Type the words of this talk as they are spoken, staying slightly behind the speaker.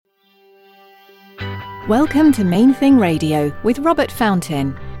Welcome to Main Thing Radio with Robert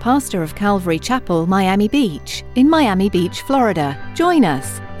Fountain, pastor of Calvary Chapel, Miami Beach, in Miami Beach, Florida. Join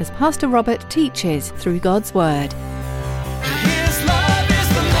us as Pastor Robert teaches through God's Word. His love is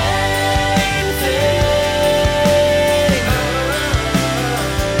the main thing.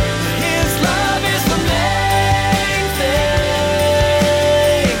 His love is the main thing.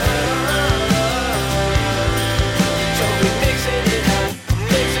 So we're mixing it up,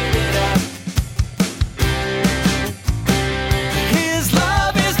 mixing it up. His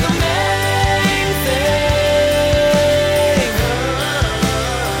love is the main thing.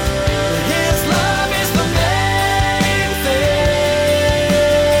 His love is the main thing.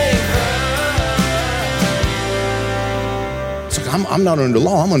 It's like, I'm not under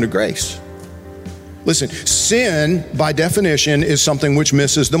law, I'm under grace. Listen, sin, by definition, is something which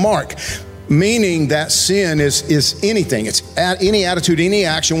misses the mark. Meaning that sin is anything. It's any attitude, any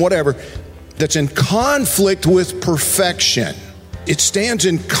action, whatever, that's in conflict with perfection. It stands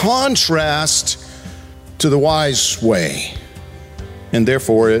in contrast to the wise way. And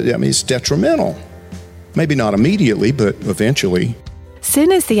therefore, it's detrimental. Maybe not immediately, but eventually.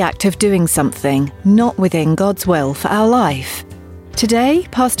 Sin is the act of doing something not within God's will for our life. Today,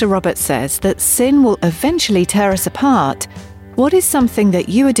 Pastor Robert says that sin will eventually tear us apart. What is something that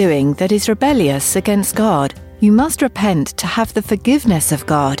you are doing that is rebellious against God? You must repent to have the forgiveness of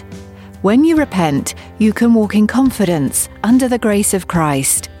God. When you repent, you can walk in confidence under the grace of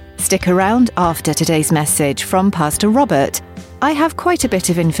Christ. Stick around after today's message from Pastor Robert. I have quite a bit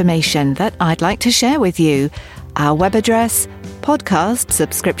of information that I'd like to share with you. Our web address, podcast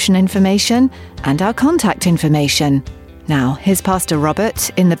subscription information, and our contact information. Now, here's Pastor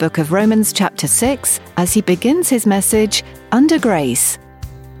Robert in the book of Romans chapter 6 as he begins his message, Under Grace.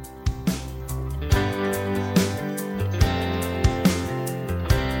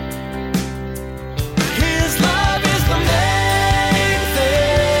 His love is the main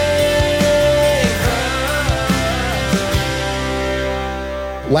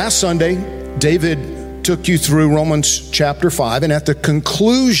thing. Last Sunday, David took you through Romans chapter 5, and at the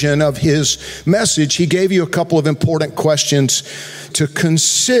conclusion of his message, he gave you a couple of important questions to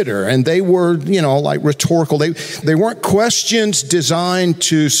consider, and they were, like rhetorical. They weren't questions designed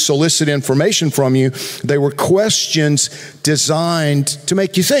to solicit information from you. They were questions designed to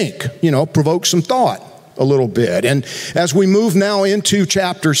make you think, provoke some thought a little bit. And as we move now into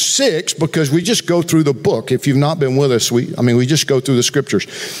chapter 6, because we just go through the book. If you've not been with us, we just go through the scriptures.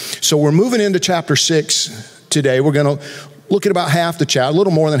 So we're moving into chapter 6 today. We're going to look at about half the chapter, a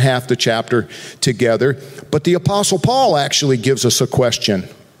little more than half the chapter together. But the Apostle Paul actually gives us a question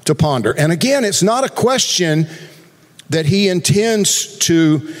to ponder. And again, it's not a question that he intends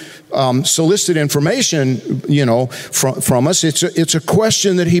to solicit information, from us. It's a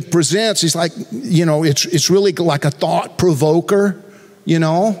question that he presents. He's like, it's really like a thought provoker,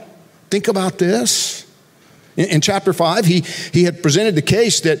 Think about this. In chapter 5, he had presented the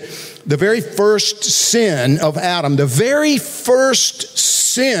case that the very first sin of Adam, the very first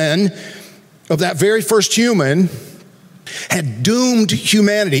sin of that very first human had doomed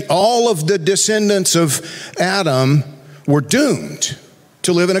humanity. All of the descendants of Adam were doomed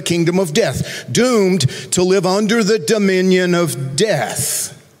to live in a kingdom of death, doomed to live under the dominion of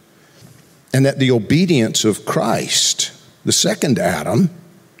death. And that the obedience of Christ, the second Adam,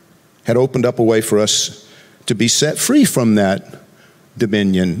 had opened up a way for us to be set free from that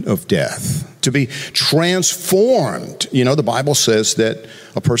dominion of death, to be transformed. The Bible says that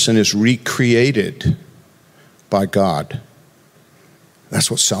a person is recreated by God.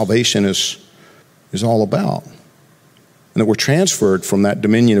 That's what salvation is all about. And that we're transferred from that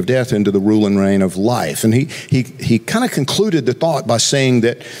dominion of death into the rule and reign of life. And he kind of concluded the thought by saying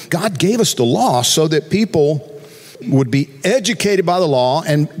that God gave us the law so that people would be educated by the law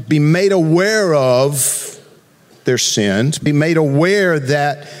and be made aware of their sins, be made aware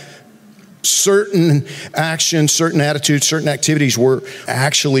that certain actions, certain attitudes, certain activities were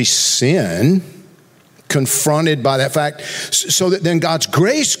actually sin, confronted by that fact, so that then God's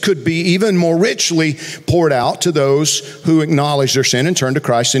grace could be even more richly poured out to those who acknowledge their sin and turn to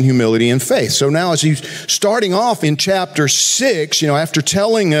Christ in humility and faith. So now as he's starting off in chapter 6, after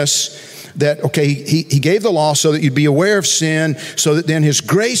telling us that, okay, he gave the law so that you'd be aware of sin, so that then his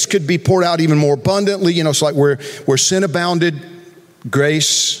grace could be poured out even more abundantly. It's like where sin abounded,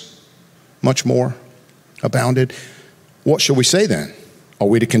 grace much more abounded. What shall we say then? Are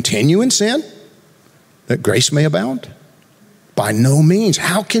we to continue in sin, that grace may abound? By no means.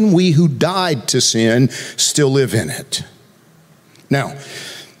 How can we who died to sin still live in it? Now,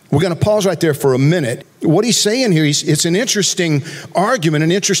 we're going to pause right there for a minute. What he's saying here, it's an interesting argument,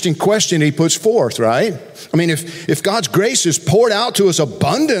 an interesting question he puts forth, right? I mean, if God's grace is poured out to us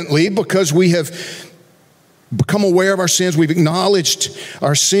abundantly because we have become aware of our sins, we've acknowledged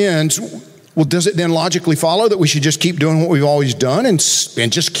our sins, well, does it then logically follow that we should just keep doing what we've always done and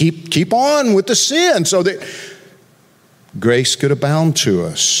just keep on with the sin so that grace could abound to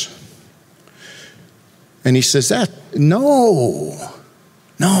us? And he says that, no.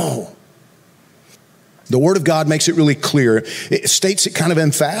 The Word of God makes it really clear. It states it kind of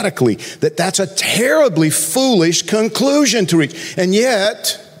emphatically that that's a terribly foolish conclusion to reach. And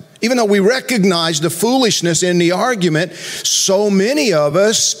yet, even though we recognize the foolishness in the argument, so many of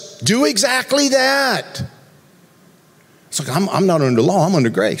us do exactly that. It's like, I'm not under law, I'm under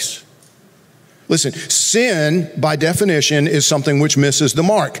grace. Listen, sin, by definition, is something which misses the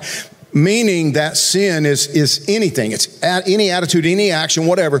mark. Meaning that sin is anything. It's any attitude, any action,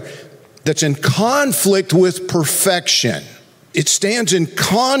 whatever, that's in conflict with perfection. It stands in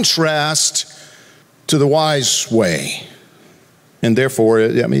contrast to the wise way. And therefore,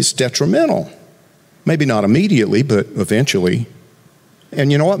 it's detrimental. Maybe not immediately, but eventually.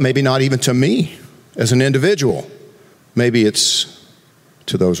 And you know what? Maybe not even to me as an individual. Maybe it's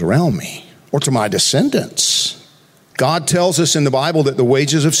to those around me or to my descendants. God tells us in the Bible that the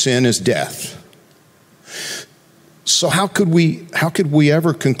wages of sin is death. So how could we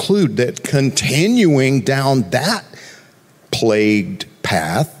ever conclude that continuing down that plagued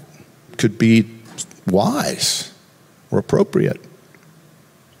path could be wise or appropriate?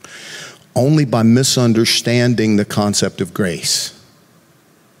 Only by misunderstanding the concept of grace.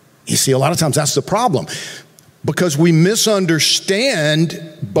 You see, a lot of times that's the problem. Because we misunderstand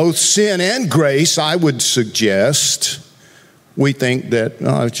both sin and grace, I would suggest, we think that,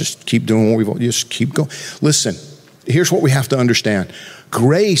 just keep doing what just keep going. Listen, here's what we have to understand.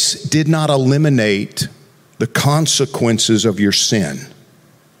 Grace did not eliminate the consequences of your sin.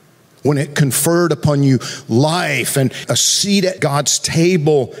 When it conferred upon you life and a seat at God's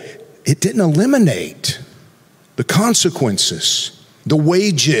table, it didn't eliminate the consequences, the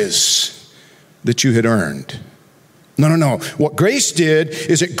wages that you had earned. No. What grace did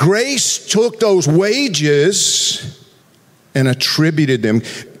is that grace took those wages and attributed them,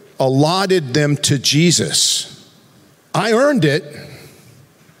 allotted them to Jesus. I earned it.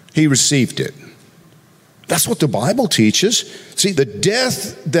 He received it. That's what the Bible teaches. See, the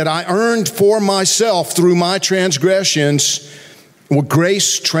death that I earned for myself through my transgressions, well,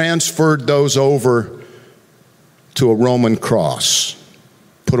 grace transferred those over to a Roman cross,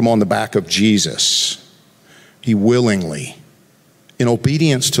 put them on the back of Jesus. He willingly, in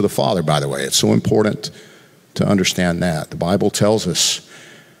obedience to the Father, by the way. It's so important to understand that. The Bible tells us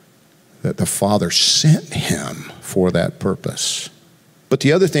that the Father sent him for that purpose. But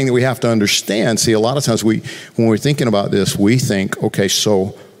the other thing that we have to understand, see, a lot of times when we're thinking about this, we think, okay,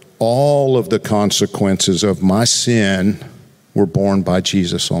 so all of the consequences of my sin were borne by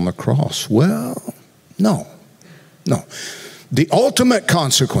Jesus on the cross. Well, no. The ultimate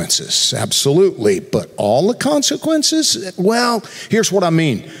consequences, absolutely. But all the consequences? Well, here's what I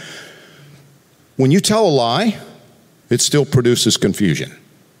mean. When you tell a lie, it still produces confusion.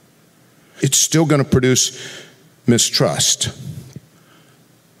 It's still going to produce mistrust.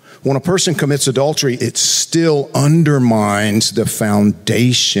 When a person commits adultery, it still undermines the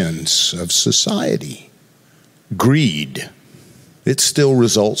foundations of society. Greed. It still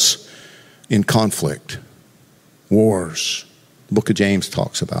results in conflict, wars. The book of James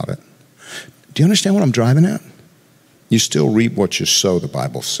talks about it. Do you understand what I'm driving at? You still reap what you sow, the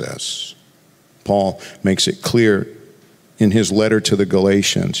Bible says. Paul makes it clear in his letter to the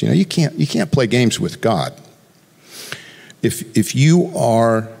Galatians. You can't play games with God. If you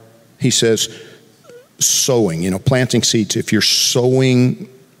are, he says, sowing, planting seeds, if you're sowing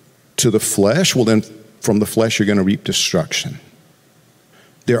to the flesh, well then from the flesh you're going to reap destruction.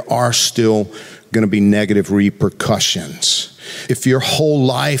 There are still going to be negative repercussions. If your whole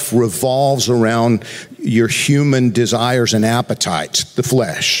life revolves around your human desires and appetites, the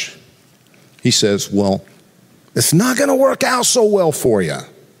flesh, he says, well, it's not going to work out so well for you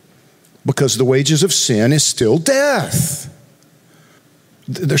because the wages of sin is still death.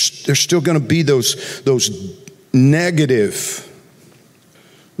 There's still going to be those negative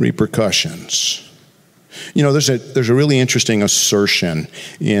repercussions. There's a really interesting assertion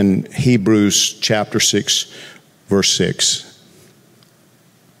in Hebrews chapter 6, verse 6.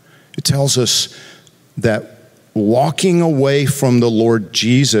 It tells us that walking away from the Lord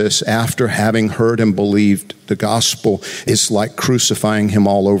Jesus after having heard and believed the gospel is like crucifying him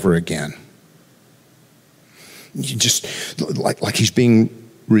all over again. You just like he's being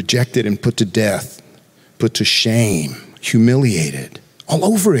rejected and put to death. put to shame, humiliated all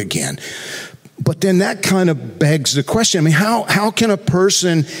over again. But then that kind of begs the question. I mean, how can a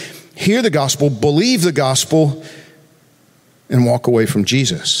person hear the gospel, believe the gospel, and walk away from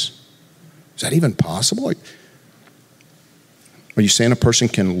Jesus? Is that even possible? Are you saying a person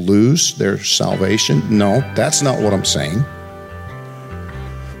can lose their salvation? No, that's not what I'm saying.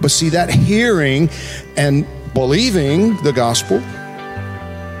 But see, that hearing and believing the gospel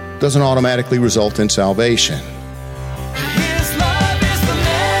doesn't automatically result in salvation. His love is the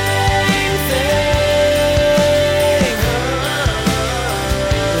main thing.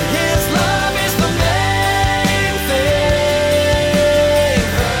 His love is the main thing.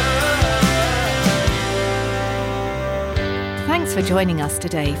 Thanks for joining us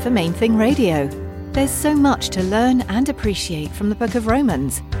today for Main Thing Radio. There's so much to learn and appreciate from the book of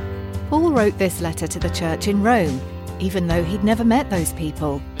Romans. Paul wrote this letter to the church in Rome, even though he'd never met those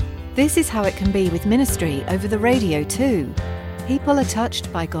people. This is how it can be with ministry over the radio too. People are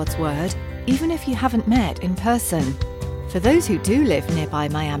touched by God's word, even if you haven't met in person. For those who do live nearby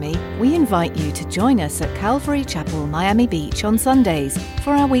Miami, we invite you to join us at Calvary Chapel, Miami Beach on Sundays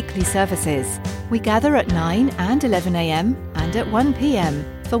for our weekly services. We gather at 9 and 11 a.m. and at 1 p.m.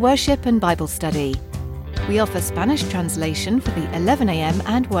 for worship and Bible study. We offer Spanish translation for the 11 a.m.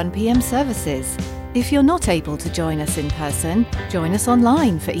 and 1 p.m. services. If you're not able to join us in person, join us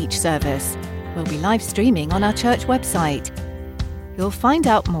online for each service. We'll be live streaming on our church website. You'll find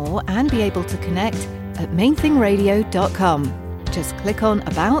out more and be able to connect at mainthingradio.com. Just click on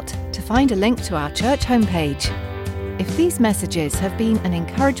About to find a link to our church homepage. If these messages have been an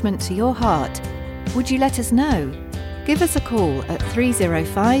encouragement to your heart, would you let us know? Give us a call at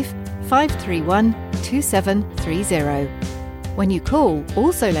 305-531-2730. When you call,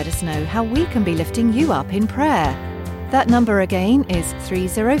 also let us know how we can be lifting you up in prayer. That number again is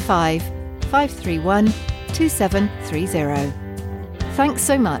 305-531-2730. Thanks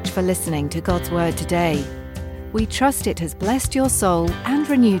so much for listening to God's Word today. We trust it has blessed your soul and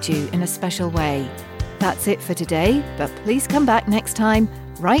renewed you in a special way. That's it for today, but please come back next time,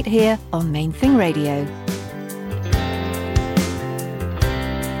 right here on Main Thing Radio.